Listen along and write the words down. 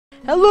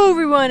Hello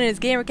everyone, it's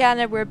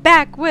GamerCatnip. We're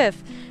back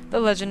with The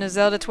Legend of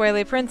Zelda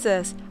Twilight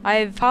Princess. I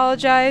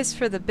apologize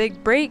for the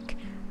big break.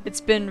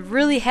 It's been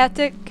really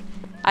hectic.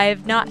 I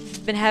have not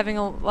been having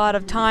a lot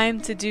of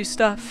time to do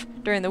stuff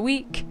during the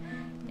week,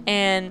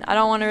 and I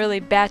don't want to really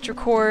batch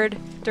record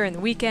during the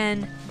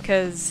weekend,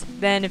 because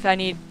then if I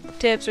need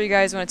tips or you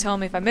guys want to tell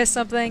me if I missed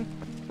something,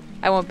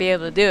 I won't be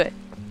able to do it.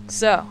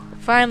 So,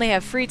 finally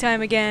have free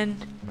time again.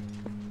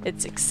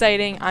 It's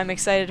exciting. I'm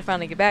excited to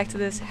finally get back to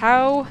this.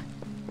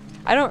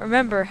 I don't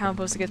remember how I'm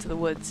supposed to get to the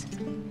woods.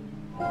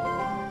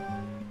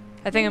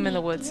 I think I'm in the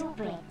woods.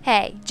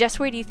 Hey, just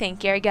where do you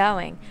think you're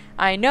going?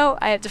 I know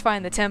I have to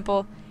find the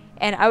temple,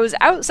 and I was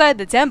outside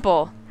the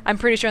temple, I'm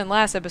pretty sure in the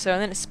last episode,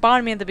 and then it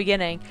spawned me at the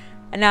beginning,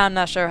 and now I'm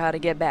not sure how to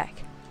get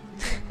back.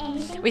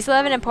 We still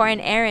have an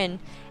important errand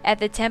at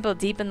the temple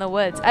deep in the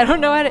woods. I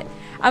don't know how to...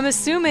 I'm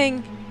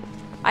assuming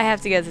I have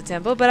to get to the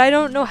temple, but I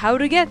don't know how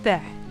to get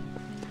there.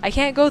 I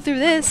can't go through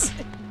this.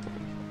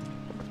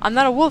 I'm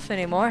not a wolf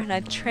anymore, and I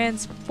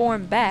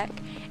transform back.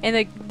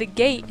 And the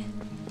gate...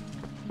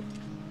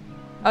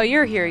 Oh,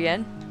 you're here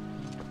again.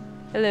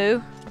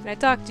 Hello. Can I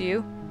talk to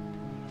you?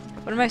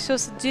 What am I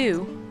supposed to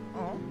do?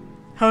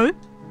 Huh?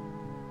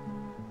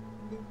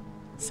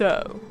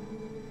 So,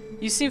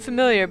 you seem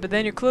familiar, but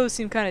then your clothes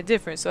seem kind of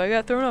different, so I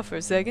got thrown off for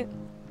a second.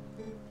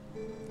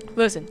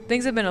 Listen,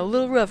 things have been a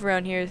little rough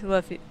around here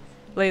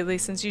lately,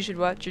 since you should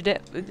watch your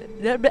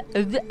There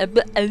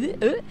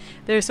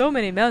are so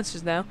many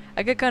monsters now.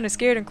 I got kind of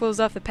scared and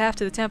closed off the path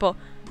to the temple.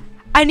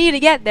 I need to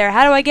get there.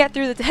 How do I get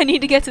through the... I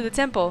need to get to the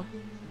temple.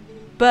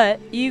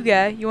 But, you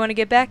want to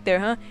get back there,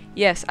 huh?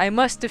 Yes, I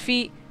must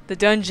defeat the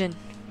dungeon.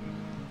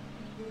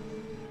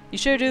 You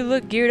sure do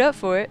look geared up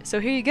for it, so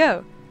here you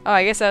go. Oh,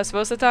 I guess I was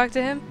supposed to talk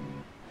to him?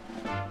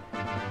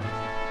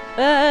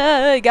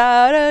 I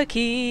got a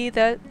key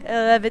that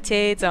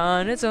levitates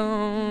on its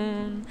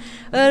own.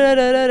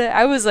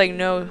 I was like,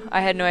 no,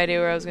 I had no idea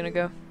where I was gonna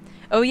go.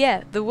 Oh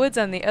yeah, the woods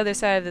on the other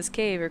side of this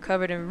cave are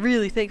covered in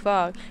really thick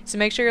fog, so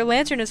make sure your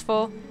lantern is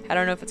full. I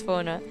don't know if it's full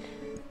or not.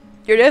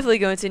 You're definitely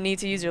going to need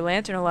to use your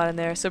lantern a lot in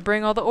there, so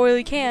bring all the oil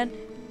you can.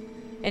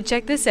 And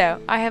check this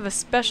out, I have a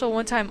special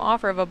one-time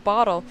offer of a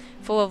bottle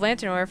full of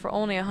lantern oil for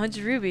only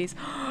 100 rubies.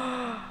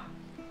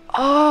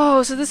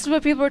 Oh, so this is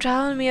what people were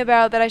telling me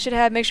about, that I should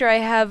make sure I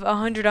have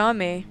 100 on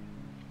me.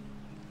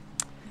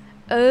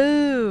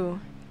 Oh.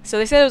 So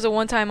they said it was a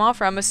one-time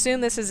offer. I'm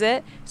assuming this is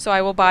it, so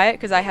I will buy it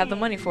because I have the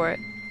money for it.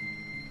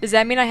 Does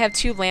that mean I have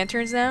 2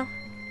 lanterns now?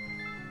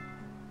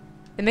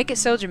 They make it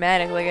so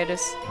dramatic, like I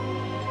just...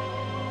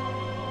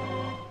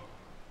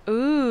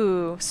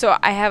 Ooh. So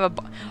I have a...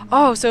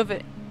 Oh, so if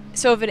it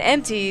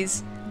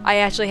empties... I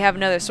actually have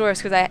another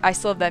source because I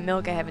still have that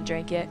milk I haven't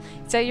drank yet.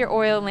 Set your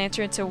oil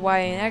lantern to Y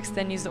and X,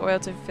 then use the oil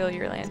to fill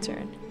your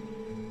lantern.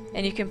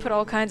 And you can put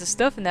all kinds of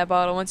stuff in that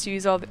bottle once you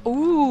use all the...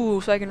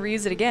 Ooh, so I can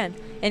reuse it again.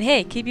 And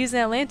hey, keep using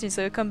that lantern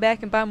so you'll come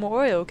back and buy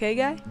more oil, okay,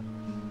 guy?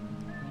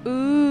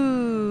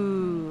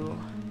 Ooh.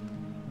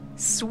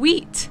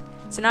 Sweet!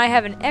 So now I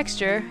have an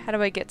extra. How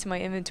do I get to my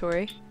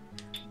inventory?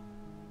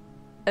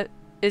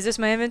 Is this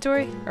my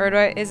inventory? Or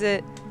is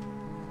it...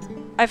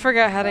 I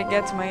forgot how to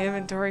get to my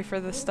inventory for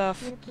this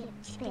stuff.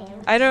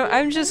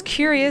 I'm just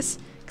curious,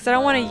 because I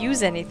don't want to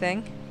use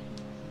anything.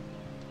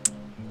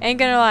 Ain't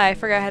gonna lie, I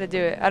forgot how to do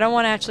it. I don't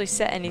want to actually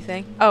set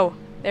anything. Oh,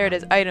 there it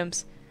is,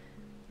 items.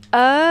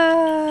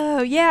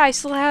 Oh, yeah, I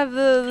still have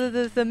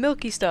the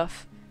milky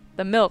stuff.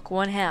 The milk,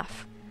 1/2.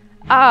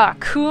 Ah,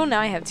 cool,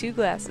 now I have 2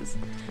 glasses.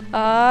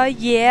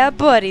 Yeah,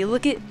 buddy,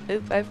 look at...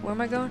 Oop, where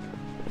am I going?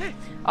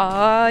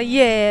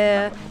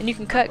 Yeah, and you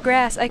can cut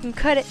grass. I can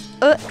cut it.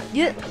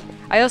 Yeah.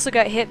 I also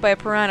got hit by a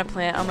piranha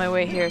plant on my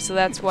way here, so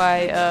that's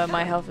why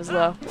my health is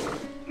low.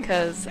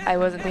 Because I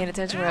wasn't paying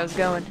attention where I was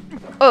going.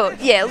 Oh,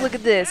 yeah, look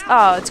at this.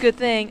 Oh, it's a good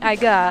thing I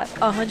got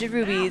 100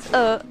 rubies.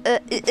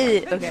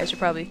 Okay, I should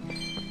probably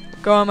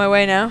go on my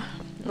way now.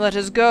 Let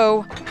us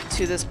go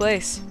to this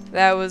place.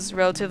 That was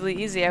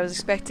relatively easy. I was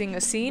expecting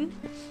a scene.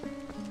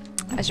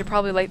 I should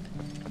probably light...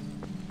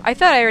 I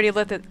thought I already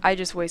lit the... I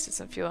just wasted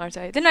some fuel, aren't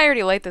I? Didn't I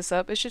already light this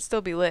up? It should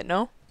still be lit,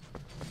 no?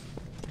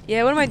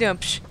 Yeah, what am I doing?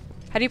 Psh.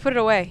 How do you put it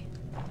away?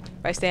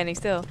 By standing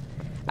still.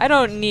 I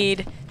don't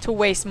need to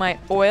waste my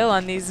oil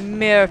on these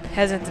mere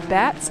peasant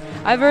bats.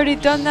 I've already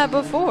done that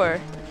before.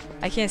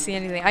 I can't see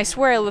anything. I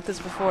swear I lit this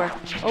before.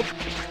 Oh.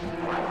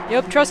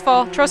 Yep, trust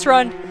fall. Trust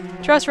run.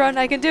 Trust run.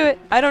 I can do it.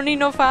 I don't need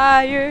no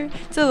fire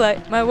to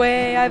light my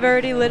way. I've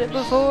already lit it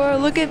before.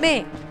 Look at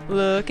me.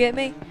 Look at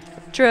me.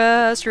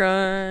 Trust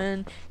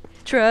run.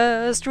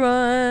 Trust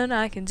run.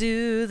 I can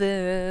do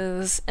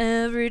this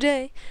every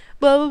day.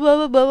 Blah, blah,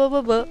 blah, blah, blah,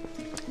 blah, blah.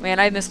 Man,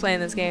 I miss playing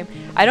this game.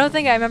 I don't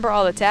think I remember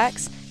all the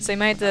attacks, so you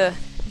might have to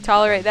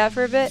tolerate that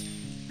for a bit.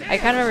 I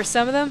kind of remember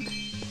some of them.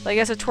 Like, I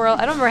guess a twirl.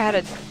 I don't remember how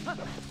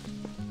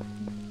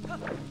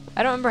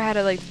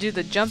to like do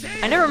the jump.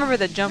 I never remember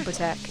the jump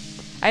attack.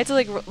 I had to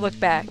like look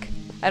back.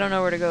 I don't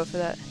know where to go for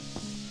that.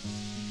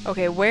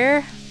 Okay,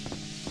 where?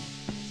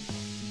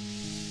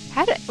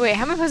 Wait,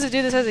 how am I supposed to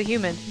do this as a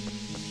human?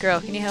 Girl,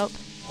 can you help?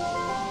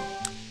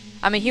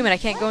 I'm a human, I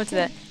can't go into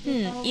that.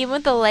 Even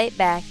with the light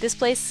back, this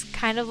place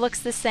kind of looks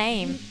the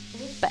same.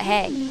 But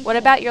hey, what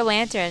about your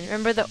lantern?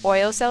 Remember the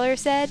oil seller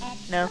said?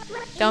 No.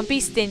 Don't be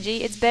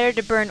stingy. It's better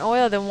to burn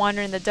oil than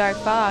wander in the dark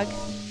fog.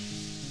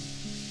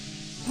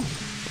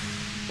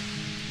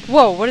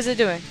 Whoa, what is it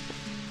doing?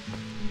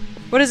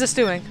 What is this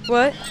doing?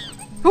 What?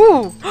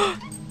 Ooh!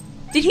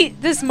 Did he...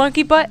 This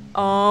monkey butt?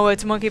 Oh,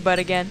 it's monkey butt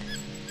again.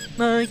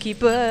 Monkey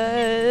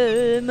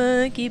butt,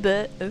 monkey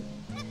butt. Oh.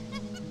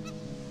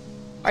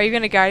 Are you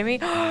gonna guide me?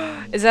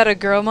 Is that a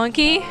girl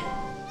monkey?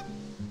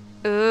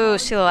 Ooh,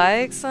 she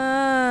likes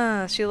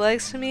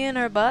me in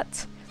her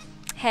butt.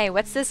 Hey,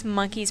 what's this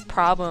monkey's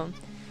problem?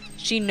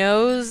 She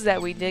knows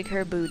that we dig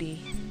her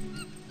booty.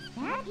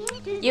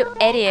 You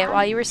idiot,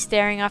 while you were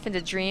staring off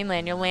into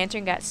dreamland, your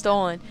lantern got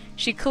stolen.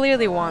 She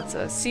clearly wants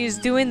us. She is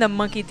doing the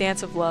monkey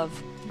dance of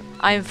love.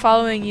 I am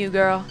following you,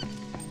 girl.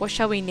 What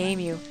shall we name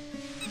you?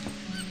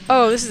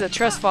 Oh, this is a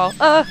trust fall.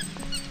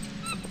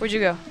 Where'd you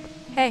go?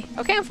 Hey,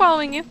 okay, I'm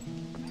following you.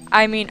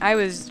 I mean, I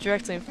was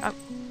directly...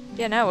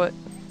 yeah, now what?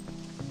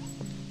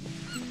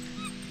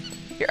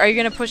 Are you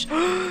gonna push...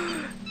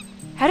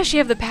 How does she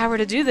have the power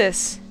to do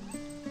this?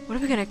 What are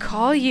we gonna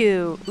call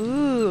you?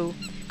 Ooh.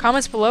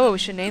 Comments below what we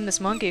should name this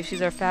monkey if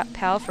she's our fat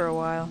pal for a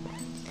while.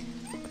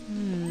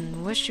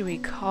 What should we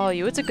call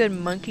you? What's a good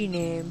monkey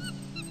name?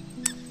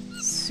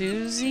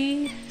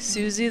 Susie?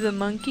 Susie the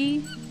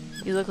monkey?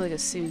 You look like a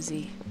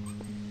Susie.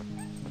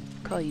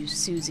 I'll call you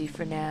Susie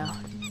for now.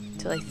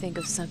 Till I think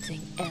of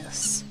something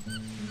else.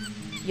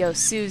 Yo,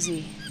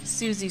 Susie.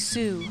 Susie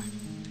Sue.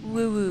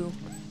 Woo woo.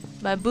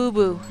 My boo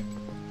boo.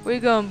 Where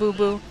you going, boo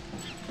boo?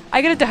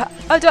 I gotta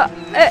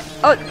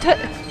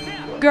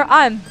girl,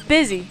 I'm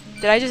busy.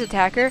 Did I just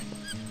attack her?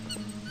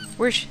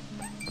 Where's she?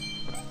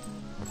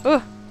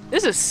 Oh,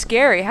 this is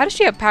scary. How does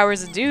she have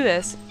powers to do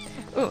this?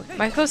 Ooh,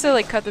 am I supposed to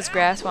like cut this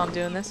grass while I'm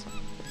doing this?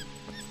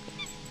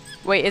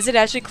 Wait, is it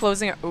actually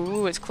closing our...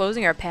 Ooh, it's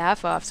closing our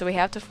path off, so we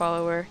have to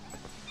follow her.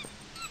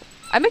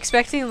 I'm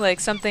expecting like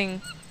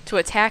something to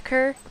attack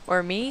her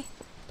or me,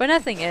 but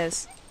nothing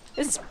is.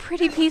 It's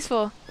pretty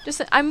peaceful.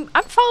 Just I'm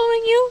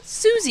following you,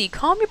 Susie.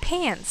 Calm your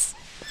pants.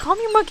 Calm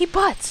your monkey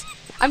butts.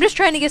 I'm just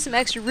trying to get some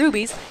extra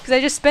rubies because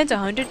I just spent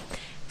 100,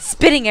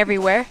 spitting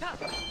everywhere.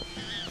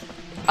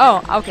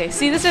 Oh, okay.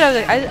 See, this is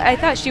what I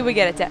thought she would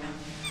get attacked.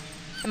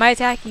 Am I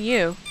attacking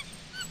you?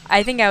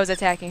 I think I was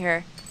attacking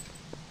her.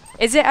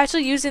 Is it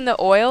actually using the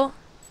oil,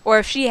 or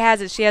if she has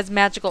it, she has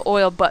magical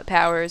oil butt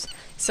powers,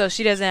 so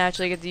she doesn't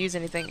actually get to use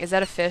anything? Is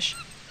that a fish?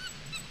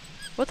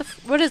 What the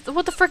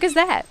frick is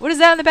that? What is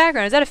that in the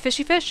background? Is that a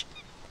fishy fish?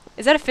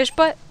 Is that a fish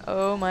butt?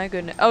 Oh my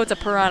goodness. Oh, it's a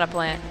piranha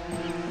plant.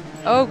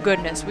 Oh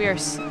goodness, we are.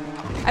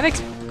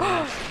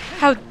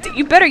 How?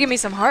 You better give me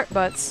some heart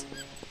butts.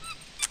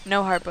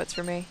 No heart butts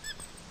for me.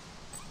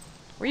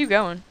 Where you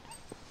going,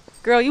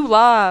 girl? You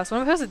lost. What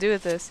am I supposed to do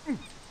with this?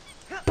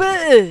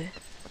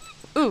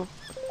 Ooh.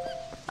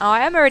 Oh,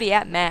 I am already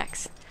at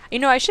max. You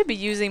know, I should be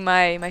using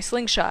my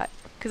slingshot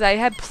because I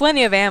had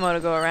plenty of ammo to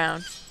go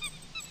around.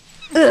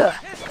 Ugh,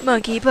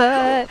 monkey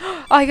butt.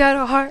 I got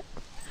a heart.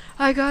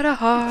 I got a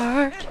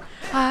heart.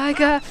 I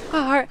got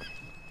a heart.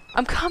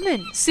 I'm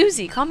coming.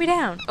 Susie, calm me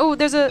down. Oh,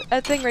 there's a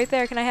thing right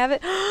there. Can I have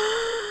it?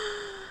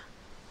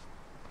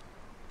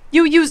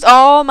 You used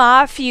all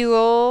my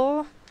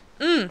fuel.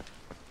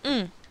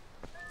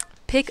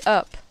 Pick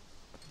up.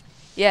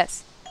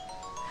 Yes.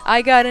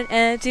 I got an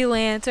empty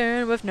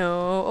lantern with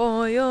no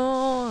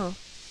oil.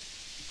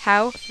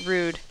 How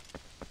rude.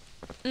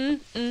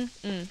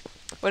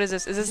 What is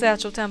this? Is this the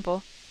actual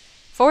temple?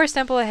 Forest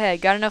temple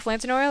ahead. Got enough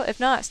lantern oil? If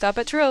not, stop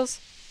at Trill's.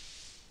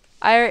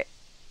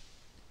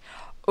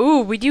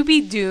 Ooh, would you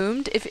be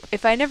doomed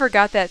if I never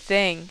got that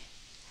thing?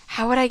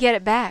 How would I get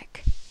it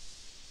back?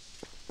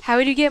 How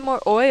would you get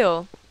more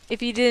oil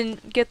if you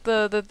didn't get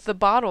the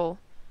bottle?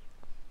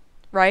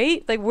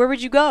 Right? Like, where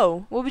would you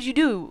go? What would you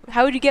do?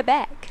 How would you get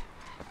back?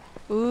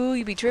 Ooh,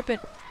 you'd be tripping.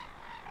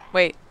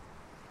 Wait.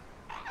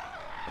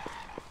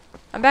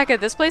 I'm back at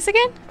this place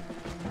again?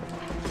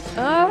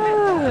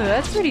 Oh,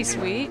 that's pretty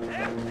sweet.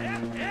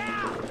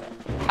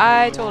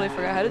 I totally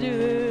forgot how to do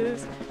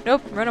this.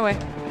 Nope, run away.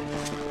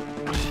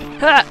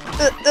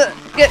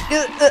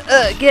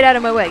 Get out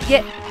of my way.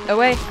 Get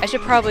away. I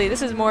should probably...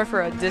 This is more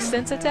for a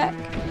distance attack.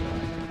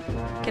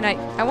 Can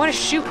I want to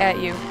shoot at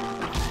you.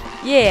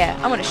 Yeah,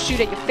 I want to shoot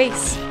at your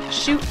face.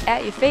 Shoot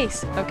at your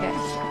face. Okay.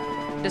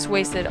 Just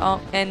wasted all...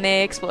 And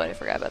they explode. I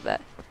forgot about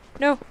that.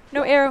 No.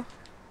 No arrow.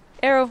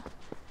 Arrow.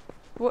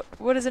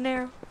 What is an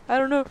arrow? I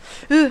don't know.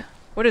 Ugh.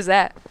 What is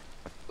that?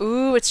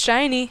 Ooh, it's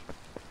shiny.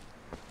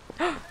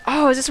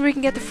 Oh, is this where we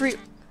can get the free...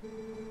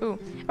 Ooh.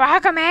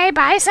 Welcome, A.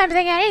 Buy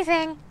something,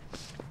 anything.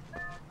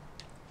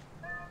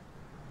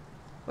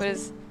 What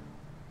is...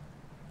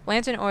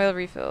 Lantern oil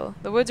refill.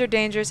 The woods are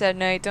dangerous at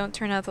night. Don't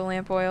turn out the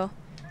lamp oil.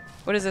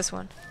 What is this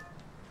one?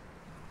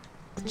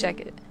 Check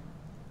it.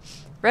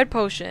 Red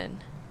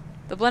potion.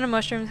 The blended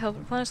mushrooms help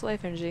replenish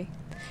life energy.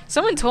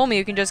 Someone told me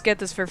you can just get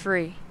this for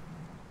free.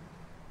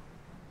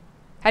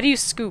 How do you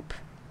scoop?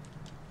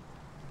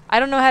 I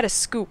don't know how to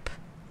scoop.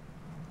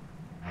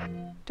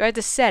 Do I have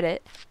to set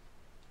it?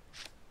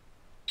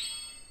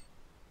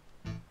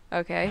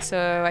 Okay,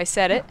 so I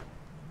set it.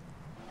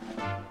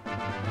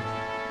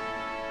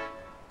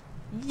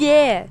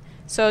 Yeah!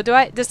 So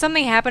does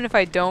something happen if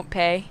I don't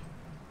pay?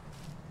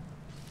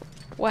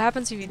 What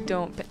happens if you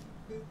don't pay?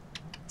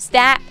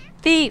 Stat!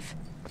 Thief!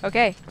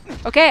 Okay.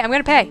 Okay, I'm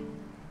gonna pay.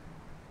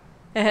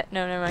 No,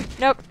 never mind.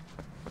 Nope.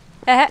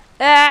 I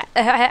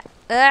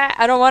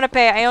don't want to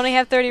pay. I only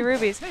have 30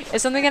 rubies.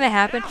 Is something gonna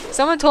happen?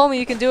 Someone told me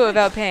you can do it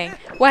without paying.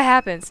 What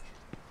happens?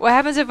 What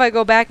happens if I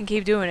go back and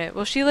keep doing it?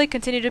 Will she, like,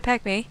 continue to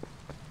peck me?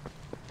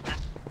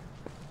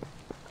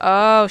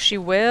 Oh, she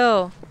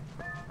will.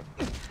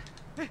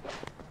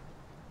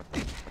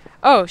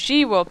 Oh,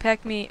 she will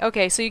peck me.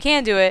 Okay, so you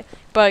can do it,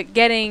 but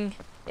getting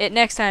it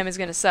next time is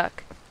gonna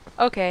suck.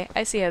 Okay,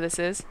 I see how this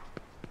is.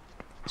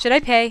 Should I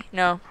pay?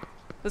 No.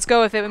 Let's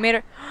go with it. We made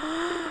her.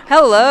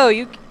 Hello,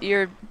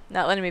 you're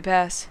not letting me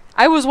pass.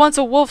 I was once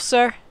a wolf,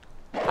 sir.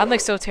 I'm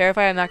like so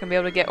terrified I'm not gonna be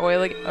able to get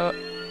oil again.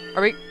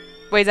 Are we?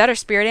 Wait, is that our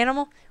spirit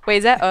animal? Wait,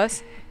 is that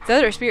us? Is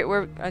that our spirit?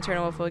 We're gonna turn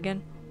wolf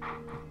again.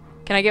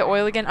 Can I get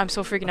oil again? I'm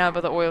so freaking out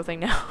about the oil thing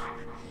now.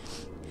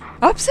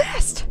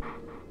 Obsessed.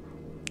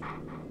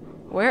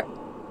 Where?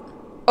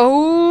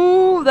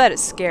 Oh, that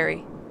is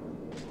scary.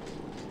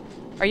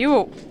 Are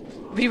you?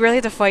 We really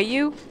have to fight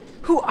you?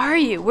 Who are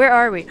you? Where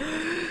are we?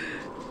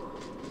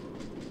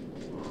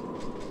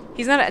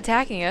 He's not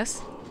attacking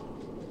us.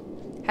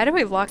 How do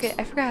we lock it?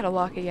 I forgot how to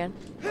lock again.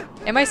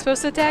 Am I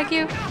supposed to attack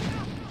you?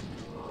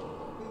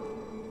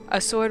 A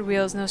sword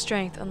wields no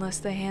strength unless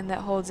the hand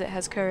that holds it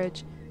has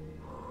courage.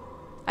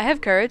 I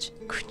have courage.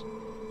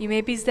 You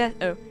may be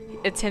oh,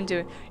 it's him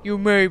doing. You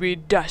may be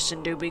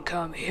destined to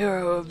become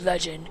hero of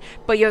legend,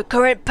 but your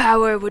current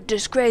power would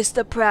disgrace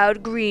the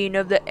proud green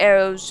of the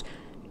arrow's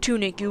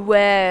tunic you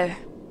wear.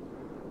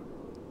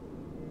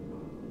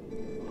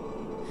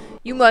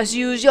 You must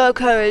use your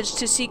courage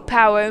to seek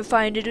power and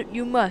find it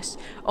you must.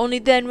 Only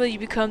then will you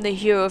become the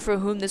hero for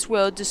whom this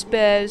world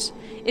despairs.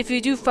 If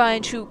you do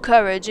find true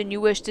courage and you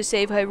wish to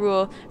save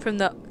Hyrule from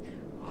the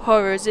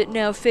horrors it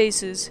now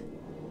faces,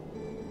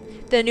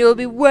 then you will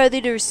be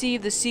worthy to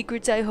receive the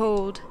secrets I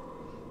hold.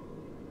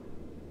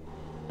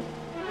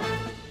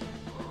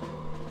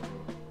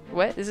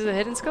 What? This is a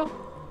hidden skill?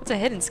 What's a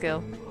hidden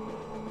skill?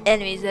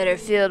 Enemies that are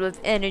filled with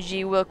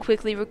energy will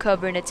quickly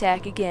recover and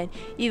attack again,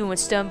 even when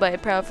stunned by a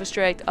powerful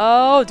strike.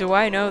 Oh, do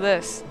I know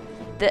this?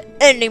 The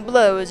ending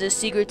blow is a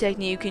secret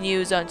technique you can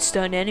use on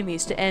stunned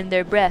enemies to end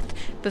their breath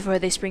before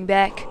they spring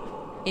back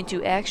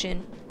into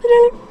action.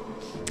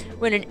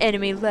 When an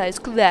enemy lies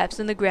collapsed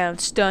on the ground,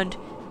 stunned,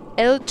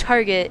 L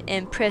target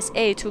and press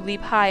A to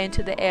leap high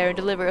into the air and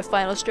deliver a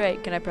final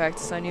strike. Can I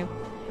practice on you?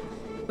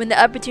 When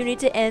the opportunity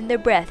to end their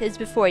breath is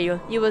before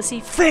you, you will see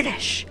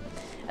finish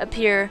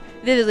appear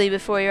vividly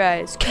before your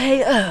eyes.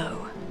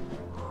 KO.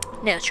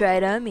 Now try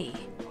it on me.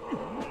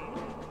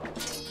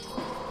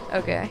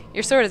 Okay,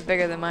 your sword is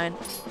bigger than mine.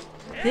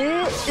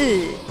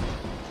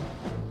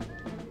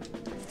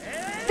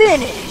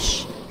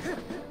 Finish.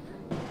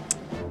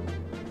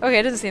 Okay,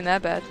 it doesn't seem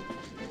that bad.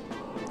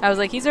 I was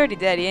like, he's already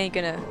dead. He ain't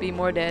gonna be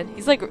more dead.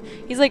 He's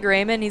like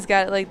Raymond. He's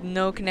got like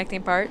no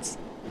connecting parts.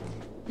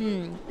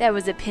 That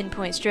was a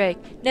pinpoint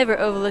strike. Never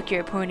overlook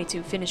your opponent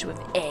to finish with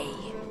A.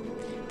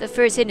 The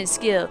first hidden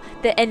skill,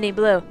 the ending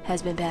blow,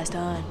 has been passed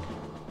on.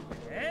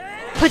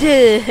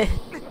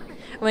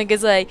 Link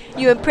is like,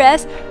 you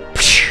impressed?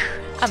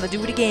 I'ma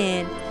do it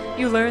again.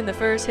 You learn the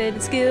first hidden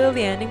skill,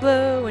 the ending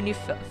blow. When you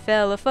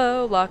fell a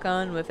foe, lock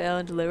on with L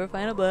and deliver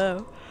final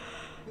blow.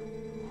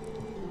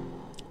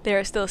 There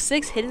are still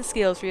 6 hidden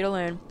skills for you to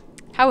learn.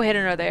 How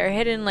hidden are they? Are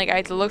hidden like I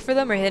have to look for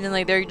them, or hidden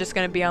like they're just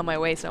gonna be on my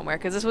way somewhere?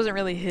 Because this wasn't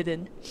really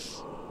hidden.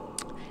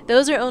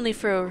 Those are only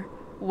for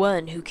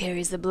one who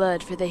carries the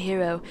blood for the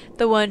hero,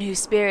 the one whose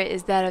spirit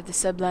is that of the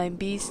sublime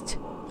beast.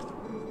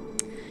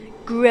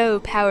 Grow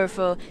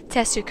powerful,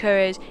 test your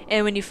courage,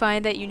 and when you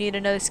find that you need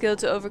another skill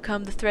to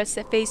overcome the threats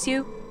that face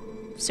you,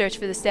 search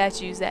for the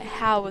statues that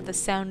howl with the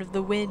sound of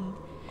the wind.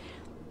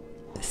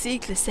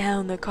 Seek the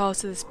sound that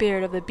calls to the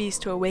spirit of the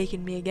beast to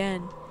awaken me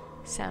again.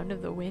 Sound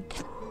of the wind?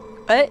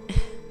 What?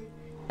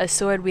 A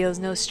sword wields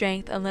no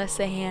strength unless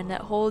the hand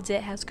that holds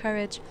it has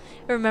courage.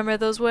 Remember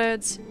those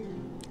words.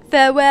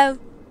 Farewell.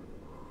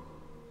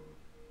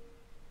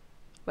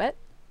 What?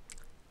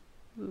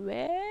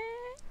 What?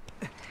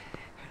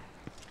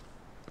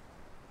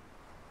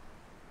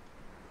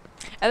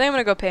 I think I'm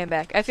gonna go pay him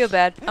back. I feel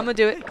bad. I'm gonna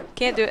do it.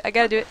 Can't do it. I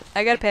gotta do it.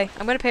 I gotta pay.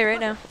 I'm gonna pay right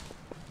now.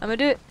 I'm gonna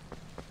do it.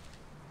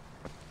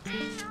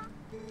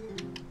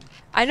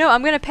 I know,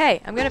 I'm gonna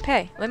pay. I'm gonna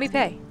pay. Let me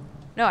pay.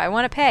 No, I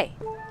wanna pay.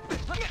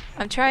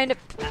 I'm trying to...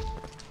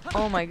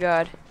 Oh my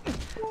god.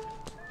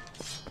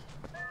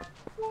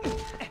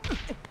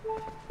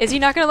 Is he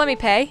not gonna let me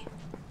pay?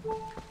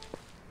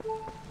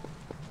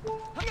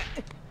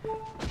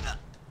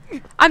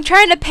 I'm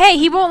trying to pay!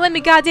 He won't let me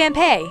goddamn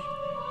pay!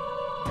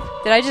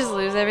 Did I just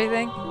lose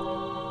everything?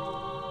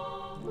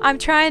 I'm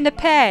trying to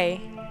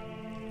pay.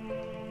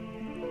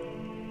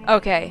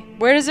 Okay,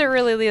 where does it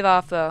really leave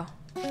off though?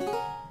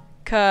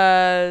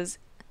 Cause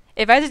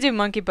if I had to do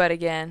monkey butt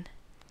again.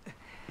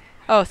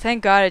 Oh,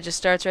 thank God it just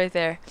starts right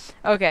there.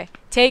 Okay,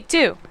 take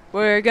 2.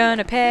 We're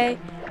gonna pay.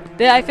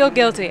 I feel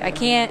guilty. I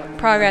can't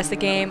progress the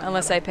game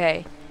unless I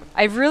pay.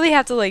 I really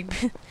have to, like...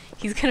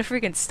 He's gonna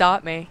freaking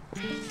stop me.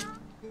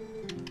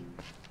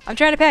 I'm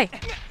trying to pay.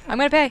 I'm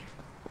gonna pay.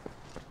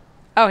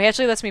 Oh, he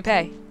actually lets me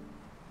pay.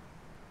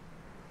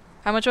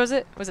 How much was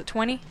it? Was it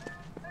 20?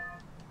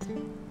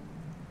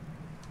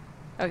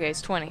 Okay,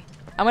 it's 20.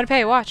 I'm gonna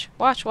pay. Watch.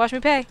 Watch. Watch me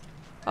pay.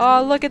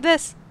 Oh, look at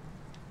this.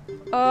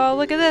 Oh,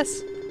 look at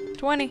this.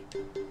 20.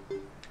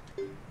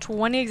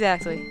 20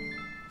 exactly.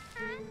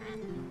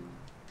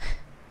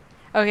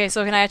 Okay,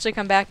 so can I actually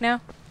come back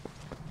now?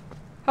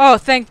 Oh,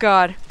 thank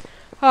God.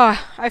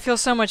 Oh, I feel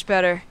so much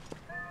better.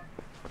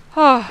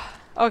 Oh,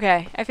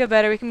 okay. I feel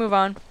better. We can move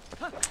on.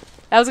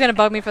 That was gonna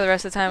bug me for the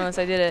rest of the time unless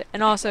I did it.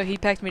 And also, he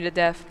pecked me to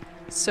death.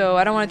 So,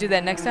 I don't want to do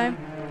that next time.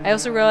 I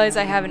also realized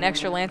I have an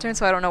extra lantern,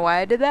 so I don't know why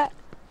I did that.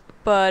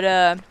 But,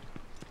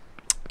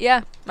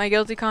 yeah. My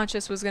guilty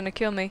conscience was gonna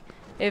kill me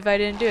if I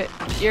didn't do it.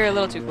 You're a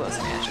little too close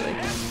to me, actually.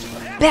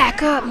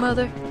 Back up,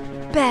 mother!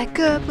 Back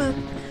up, mother!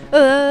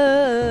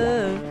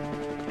 Oh.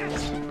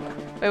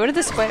 Wait, what did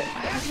the spider...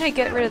 How can I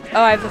get rid of...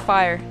 Oh, I have the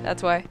fire.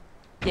 That's why.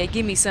 Yeah,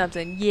 give me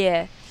something.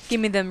 Yeah. Give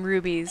me them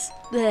rubies.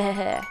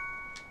 Bleh.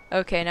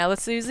 Okay, now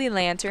let's use the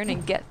lantern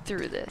and get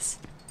through this.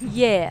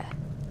 Yeah.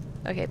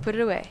 Okay, put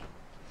it away.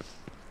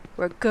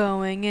 We're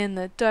going in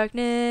the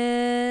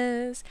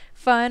darkness.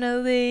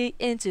 Finally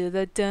into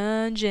the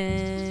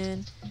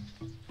dungeon.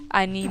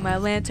 I need my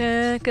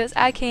lantern cause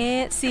I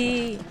can't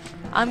see.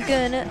 I'm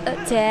gonna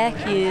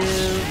attack you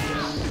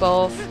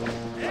both.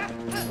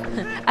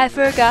 I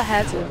forgot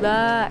how to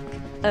lock.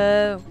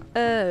 Oh,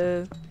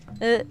 oh,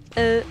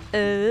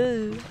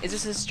 oh. Is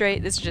this a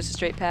straight? This is just a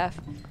straight path.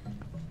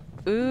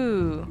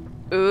 Ooh,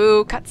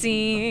 ooh,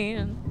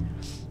 cutscene.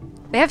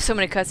 They have so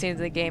many cutscenes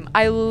in the game.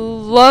 I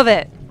love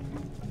it.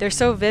 They're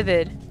so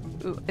vivid.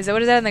 Ooh,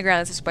 what is that on the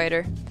ground? It's a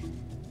spider.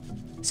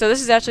 So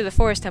this is actually the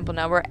forest temple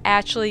now. We're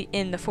actually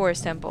in the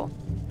forest temple.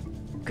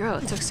 Girl,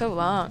 it took so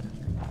long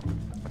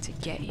to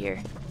get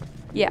here.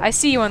 Yeah, I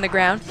see you on the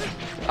ground.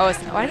 Oh,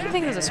 it's not. Why did you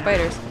think those are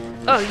spiders?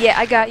 Oh, yeah,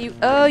 I got you.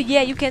 Oh,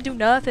 yeah, you can't do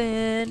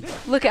nothing.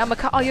 Look, I'm gonna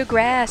cut all your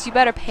grass. You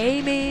better pay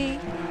me.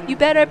 You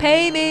better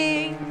pay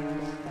me.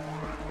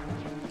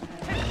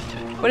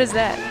 What is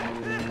that?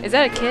 Is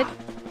that a kid?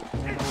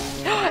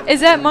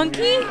 Is that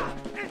Monkey?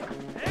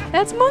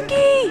 That's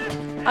Monkey.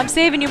 I'm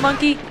saving you,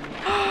 Monkey.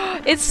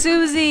 It's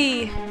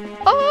Susie.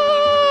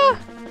 Oh,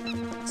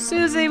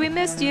 Susie, we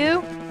missed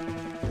you.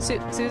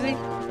 Susie?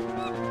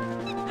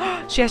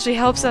 She actually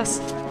helps us.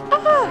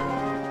 Ah.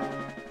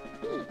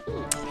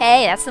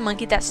 Hey, that's the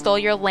monkey that stole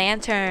your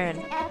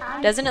lantern.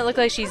 Doesn't it look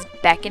like she's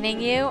beckoning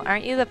you?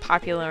 Aren't you the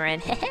popular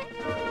one?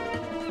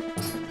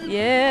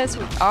 Yes,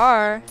 we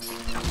are.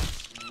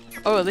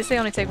 Oh, at least they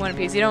only take one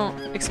piece. You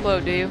don't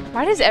explode, do you?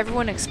 Why does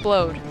everyone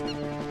explode?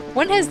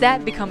 When has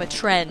that become a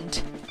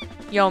trend?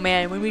 Yo,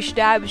 man, when we should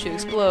die, we should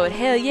explode.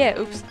 Hell yeah.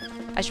 Oops.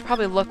 I should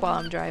probably look while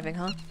I'm driving,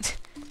 huh?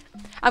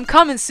 I'm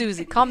coming,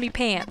 Susie. Call me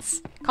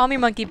Pants. Call me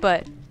Monkey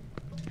Butt.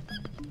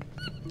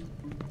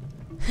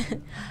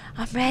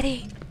 I'm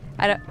ready.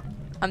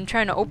 I'm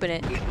trying to open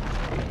it.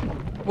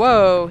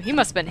 Whoa, he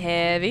must have been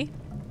heavy.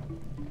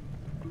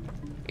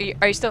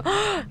 Are you still?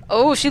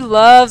 Oh, she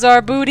loves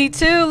our booty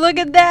too. Look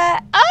at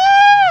that.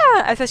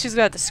 Ah! I thought she was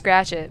gonna have to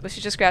scratch it, but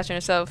she's just scratching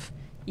herself.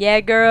 Yeah,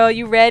 girl,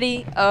 you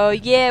ready? Oh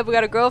yeah, we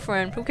got a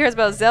girlfriend. Who cares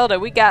about Zelda?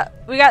 We got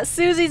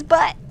Susie's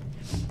butt.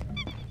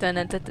 Dun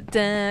dun dun dun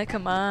dun.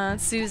 Come on,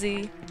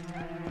 Susie.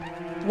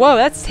 Whoa,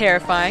 that's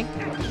terrifying.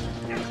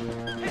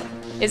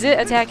 Is it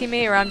attacking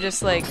me, or I'm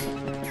just like?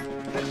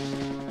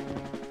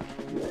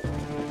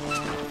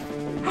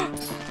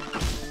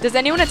 Does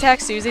anyone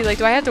attack Susie? Like,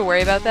 do I have to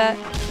worry about that?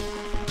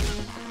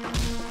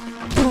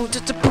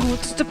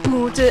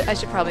 I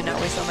should probably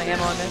not waste all my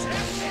ammo on this.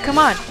 Come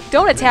on,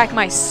 don't attack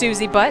my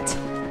Susie butt.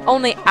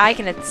 Only I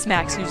can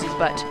smack Susie's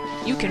butt.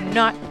 You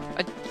cannot.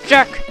 A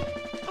jerk.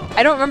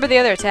 I don't remember the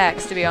other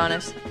attacks, to be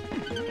honest.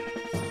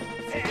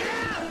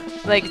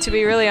 Like, to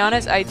be really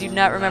honest, I do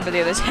not remember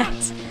the other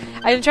attacks.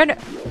 I'm trying to...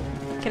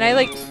 Can I,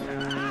 like...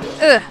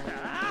 Ugh.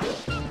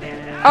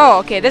 Oh,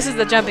 okay, this is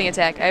the jumping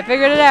attack. I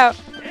figured it out.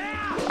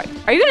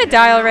 Are you gonna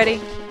die already?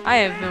 I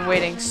have been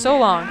waiting so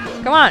long.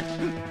 Come on.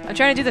 I'm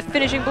trying to do the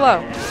finishing blow.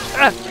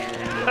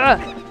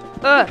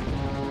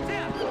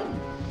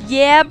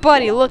 Yeah,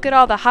 buddy, look at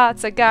all the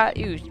hots I got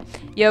you.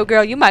 Yo,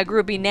 girl, you my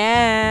groupie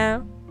now.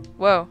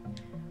 Whoa.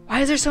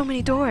 Why is there so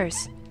many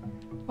doors?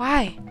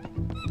 Why?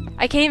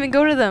 I can't even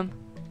go to them.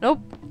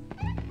 Nope.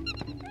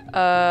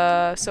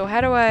 So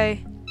how do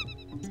I...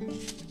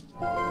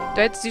 Do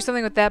I have to do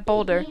something with that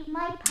boulder?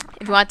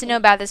 If you want to know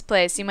about this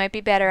place, you might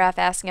be better off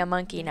asking a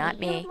monkey, not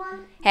me.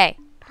 Hey,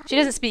 she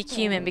doesn't speak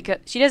human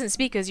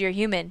because you're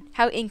human.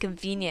 How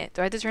inconvenient.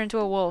 Do I have to turn into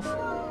a wolf?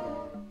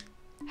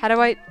 How do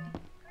I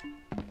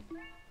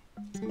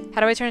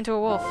turn into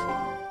a wolf?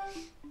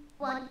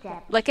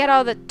 Look at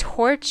all the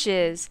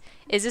torches.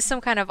 Is this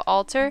some kind of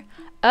altar?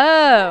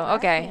 Oh,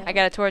 okay. I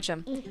gotta torch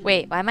them.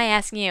 Wait, why am I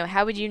asking you?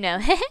 How would you know?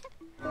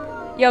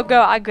 Yo,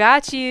 girl, I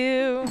got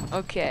you.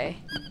 Okay.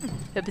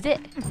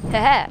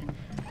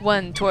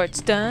 One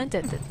torch done.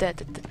 Da, da, da,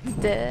 da, da,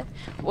 da.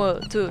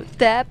 1, 2,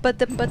 that. But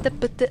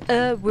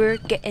we're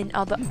getting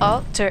all the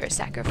altar.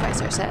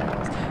 Sacrifice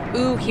ourselves.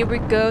 Ooh, here we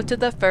go to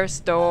the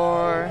first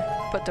door.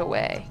 Put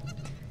away.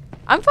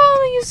 I'm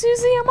following you,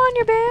 Susie. I'm on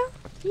your bail.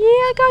 Yeah,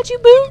 I got you,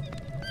 boo.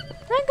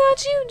 I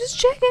got you. Just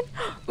checking.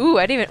 Ooh,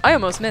 I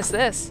almost missed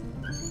this.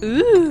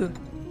 Ooh.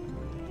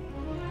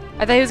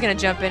 I thought he was gonna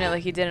jump in it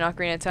like he did in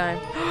Ocarina of Time.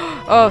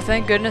 Oh,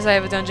 thank goodness I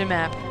have a dungeon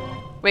map.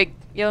 Wait,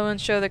 yellow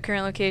ones show the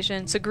current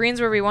location. So green's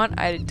where we want.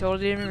 I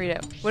totally didn't read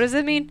it. What does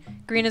it mean?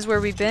 Green is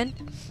where we've been?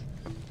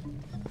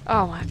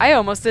 Oh my, I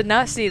almost did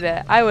not see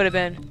that. I would have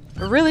been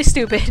really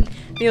stupid.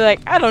 Be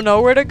like, I don't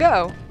know where to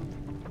go.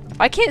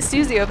 Why can't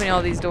Susie open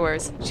all these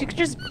doors? She could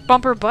just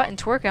bump her butt and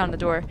twerk on the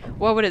door.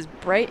 Whoa, it is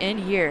bright in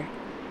here.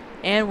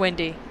 And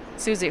windy.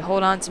 Susie,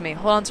 hold on to me.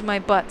 Hold on to my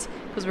butt.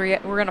 Because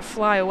we're gonna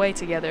fly away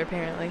together,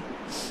 apparently.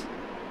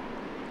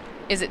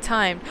 Is it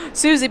timed?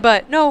 Susie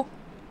butt! No!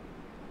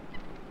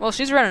 Well,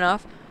 she's running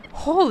off.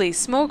 Holy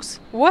smokes.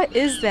 What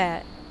is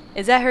that?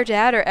 Is that her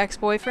dad or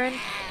ex-boyfriend?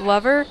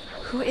 Lover?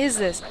 Who is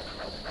this?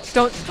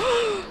 Don't...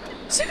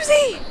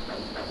 Susie!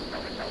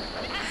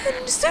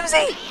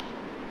 Susie!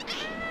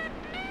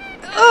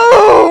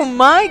 Oh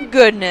my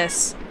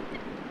goodness!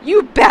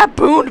 You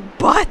baboon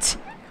butt!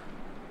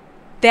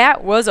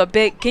 That was a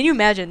big... Can you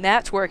imagine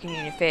that twerking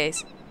in your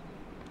face?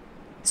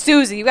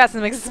 Susie, you got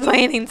some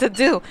explaining to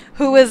do.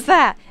 Who is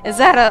that? Is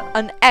that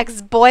an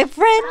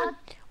ex-boyfriend?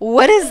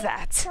 What is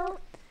that?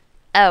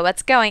 Oh,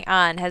 what's going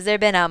on? Has there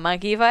been a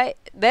monkey fight?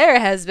 There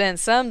has been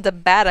some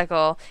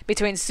debaticle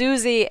between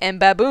Susie and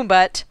Baboon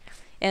Butt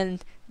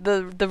and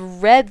the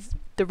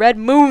red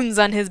moons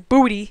on his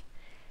booty.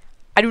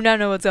 I do not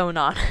know what's going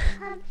on.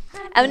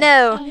 Oh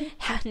no!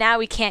 Now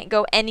we can't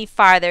go any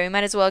farther. We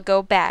might as well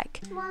go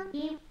back.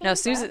 No,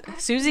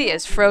 Susie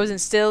is frozen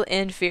still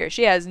in fear.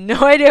 She has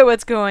no idea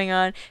what's going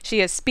on.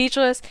 She is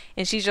speechless,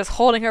 and she's just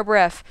holding her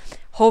breath,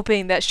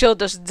 hoping that she'll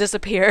just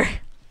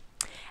disappear.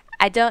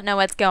 I don't know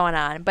what's going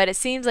on, but it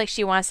seems like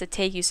she wants to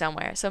take you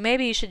somewhere, so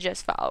maybe you should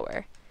just follow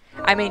her.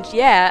 I mean,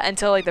 yeah,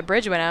 until like the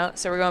bridge went out,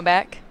 so we're going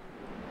back.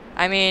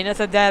 I mean,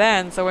 it's a dead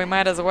end, so we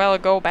might as well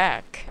go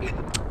back.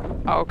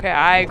 Okay,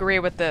 I agree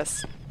with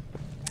this.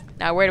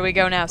 Now, where do we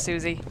go now,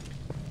 Susie?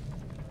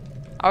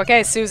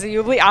 Okay, Susie,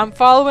 you lead. I'm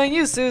following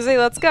you, Susie.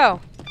 Let's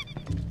go.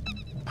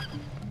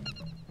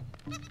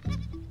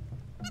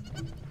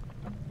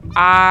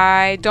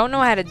 I don't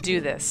know how to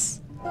do this.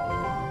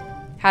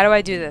 How do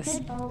I do this?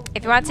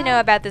 If you want to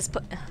know about this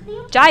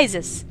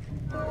Jesus!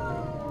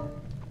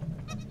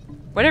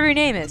 Whatever your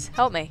name is,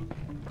 help me.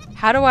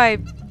 How do I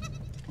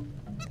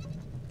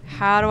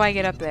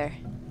get up there?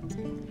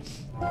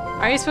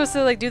 Are you supposed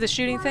to, like, do the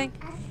shooting thing?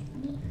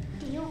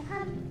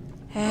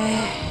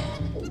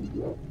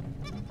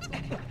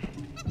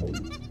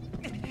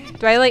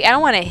 Do I, like, I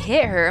don't want to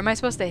hit her. Am I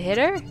supposed to hit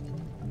her?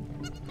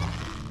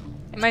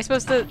 Am I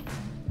supposed to...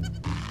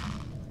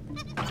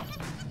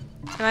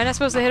 Am I not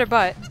supposed to hit her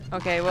butt?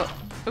 Okay, well...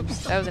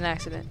 Oops, that was an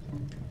accident.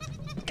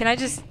 Can I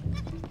just...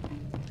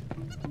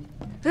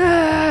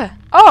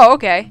 Oh,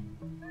 okay.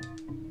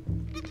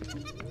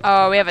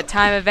 Oh, we have a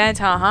time event,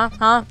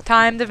 huh?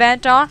 Timed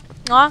event, huh?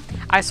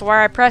 I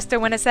swear I pressed it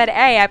when it said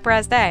A, I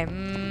pressed A.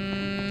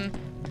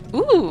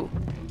 Ooh.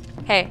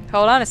 Hey,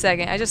 hold on a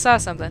second. I just saw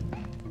something.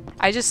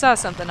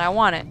 I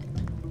want it.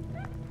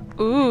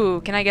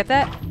 Ooh, can I get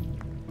that?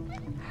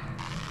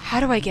 How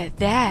do I get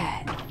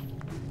that?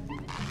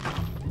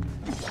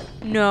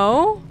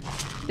 No?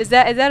 Is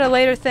that a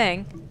later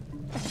thing?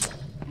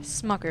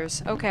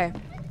 Smuckers. Okay.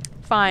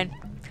 Fine.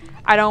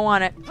 I don't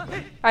want it.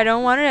 I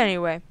don't want it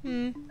anyway.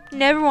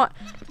 Never want...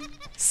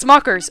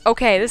 Smuckers.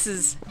 Okay, this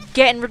is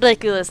getting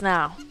ridiculous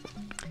now.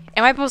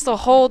 Am I supposed to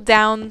hold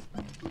down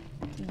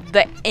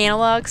the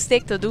analog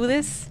stick to do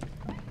this?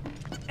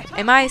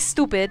 Am I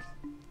stupid?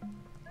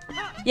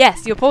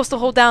 Yes, you're supposed to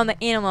hold down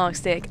the analog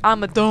stick.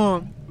 I'm a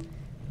dumb.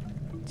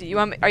 Do you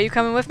want me, are you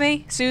coming with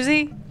me,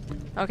 Susie?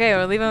 Okay,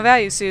 we're leaving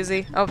without you,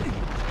 Susie. Oh.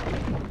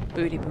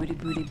 Booty, booty,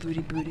 booty,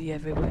 booty, booty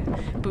everywhere.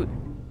 Boot.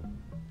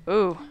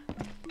 Ooh.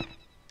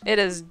 It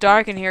is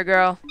dark in here,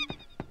 girl.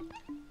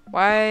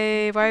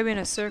 Why are we in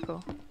a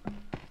circle?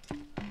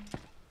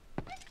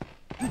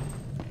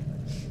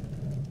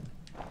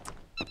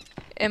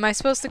 Am I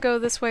supposed to go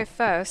this way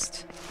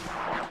first?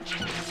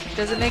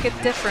 Does it make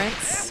a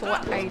difference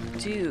what I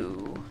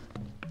do?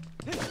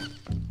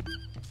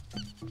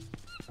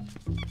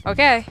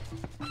 Okay.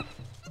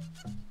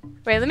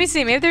 Wait, let me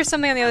see. Maybe there's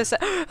something on the other side.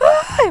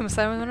 I almost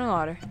thought I was in the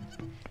water.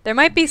 There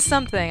might be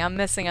something I'm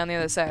missing on the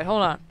other side.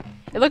 Hold on.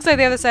 It looks like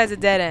the other side's a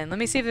dead end. Let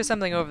me see if there's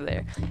something over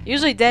there.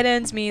 Usually dead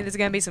ends mean there's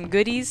gonna be some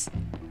goodies,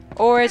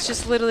 or it's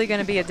just literally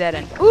gonna be a dead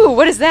end. Ooh,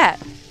 what is that?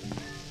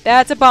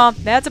 That's a bomb.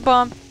 That's a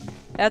bomb.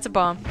 That's a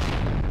bomb.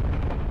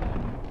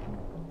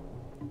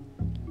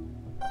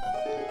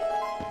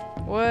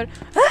 What?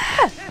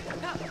 Ah!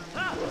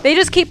 They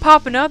just keep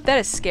popping up. That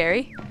is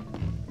scary.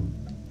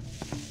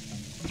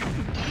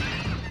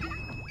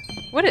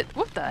 What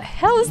the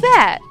hell is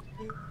that?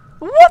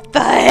 What the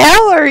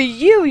hell are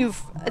you?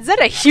 Is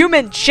that a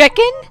human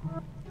chicken?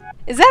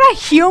 Is that a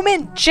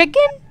human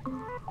chicken?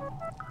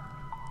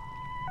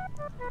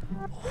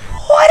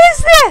 What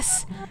is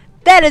this?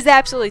 That is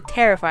absolutely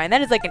terrifying.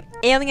 That is like an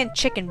alien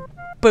chicken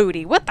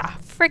booty. What the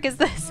frick is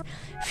this?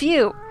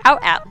 Phew, out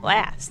at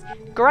last.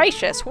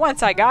 Gracious,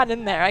 once I got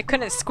in there, I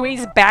couldn't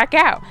squeeze back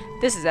out.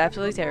 This is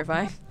absolutely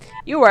terrifying.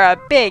 You are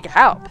a big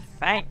help.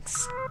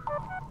 Thanks.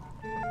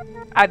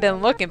 I've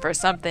been looking for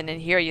something in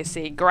here, you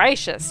see.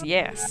 Gracious,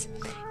 yes.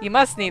 You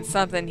must need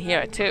something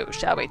here, too.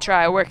 Shall we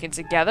try working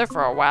together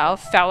for a while,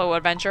 fellow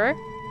adventurer?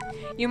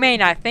 You may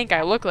not think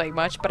I look like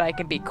much, but I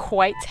can be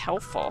quite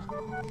helpful.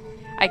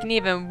 I can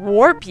even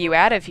warp you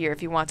out of here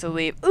if you want to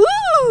leave.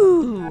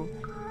 Ooh!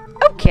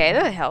 Okay,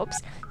 that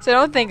helps. So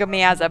don't think of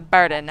me as a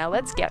burden. Now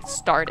let's get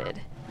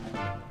started.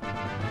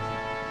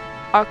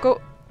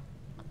 Akko.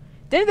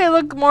 Didn't they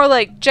look more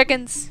like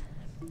chickens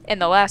in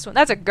the last one?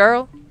 That's a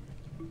girl.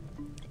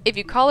 If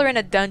you call her in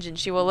a dungeon,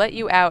 she will let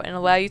you out and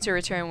allow you to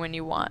return when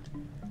you want.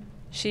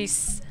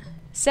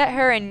 Set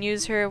her and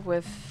use her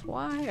with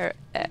Y or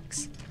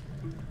X.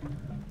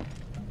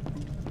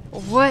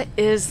 What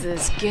is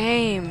this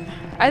game?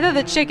 I thought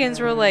the chickens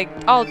were like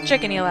all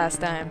chickeny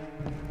last time.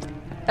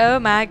 Oh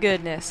my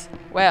goodness.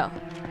 Well,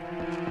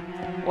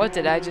 what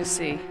did I just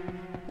see?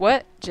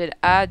 What did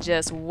I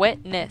just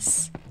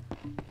witness?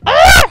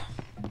 Ah!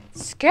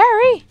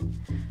 Scary.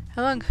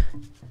 How long?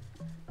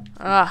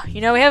 You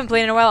know, we haven't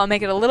played in a while. I'll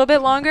make it a little bit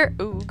longer.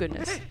 Ooh,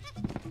 goodness.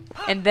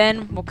 And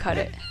then we'll cut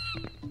it.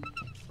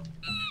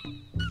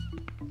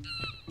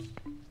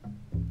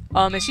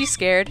 Is she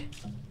scared?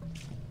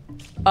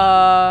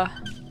 Why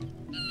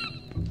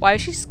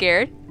is she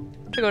scared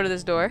to go to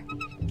this door?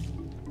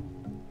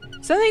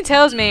 Something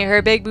tells me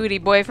her big booty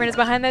boyfriend is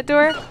behind that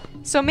door.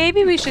 So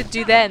maybe we should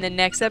do that in the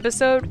next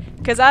episode.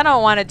 Because I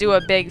don't want to do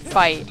a big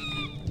fight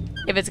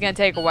if it's going to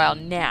take a while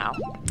now.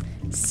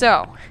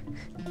 So,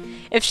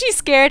 if she's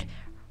scared,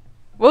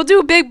 we'll do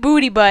a big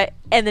booty butt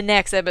in the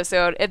next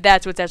episode. If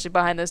that's what's actually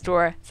behind this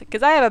door.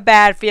 Because I have a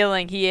bad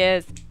feeling he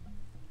is.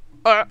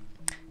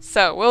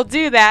 So, we'll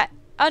do that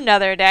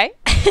another day.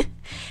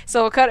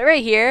 So we'll cut it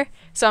right here.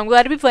 So I'm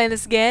glad to be playing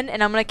this again,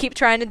 and I'm going to keep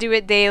trying to do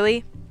it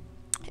daily.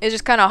 It's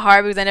just kind of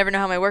hard because I never know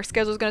how my work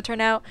schedule is going to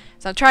turn out.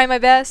 So I'm trying my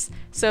best.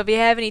 So if you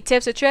have any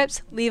tips or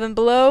trips, leave them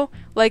below.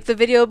 Like the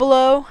video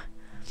below.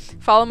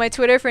 Follow my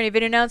Twitter for any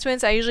video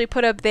announcements. I usually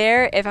put up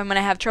there if I'm going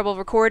to have trouble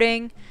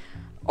recording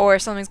or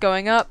if something's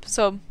going up.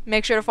 So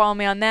make sure to follow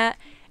me on that.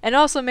 And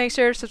also make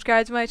sure to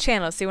subscribe to my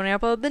channel so you when I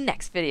upload the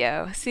next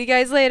video. See you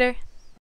guys later.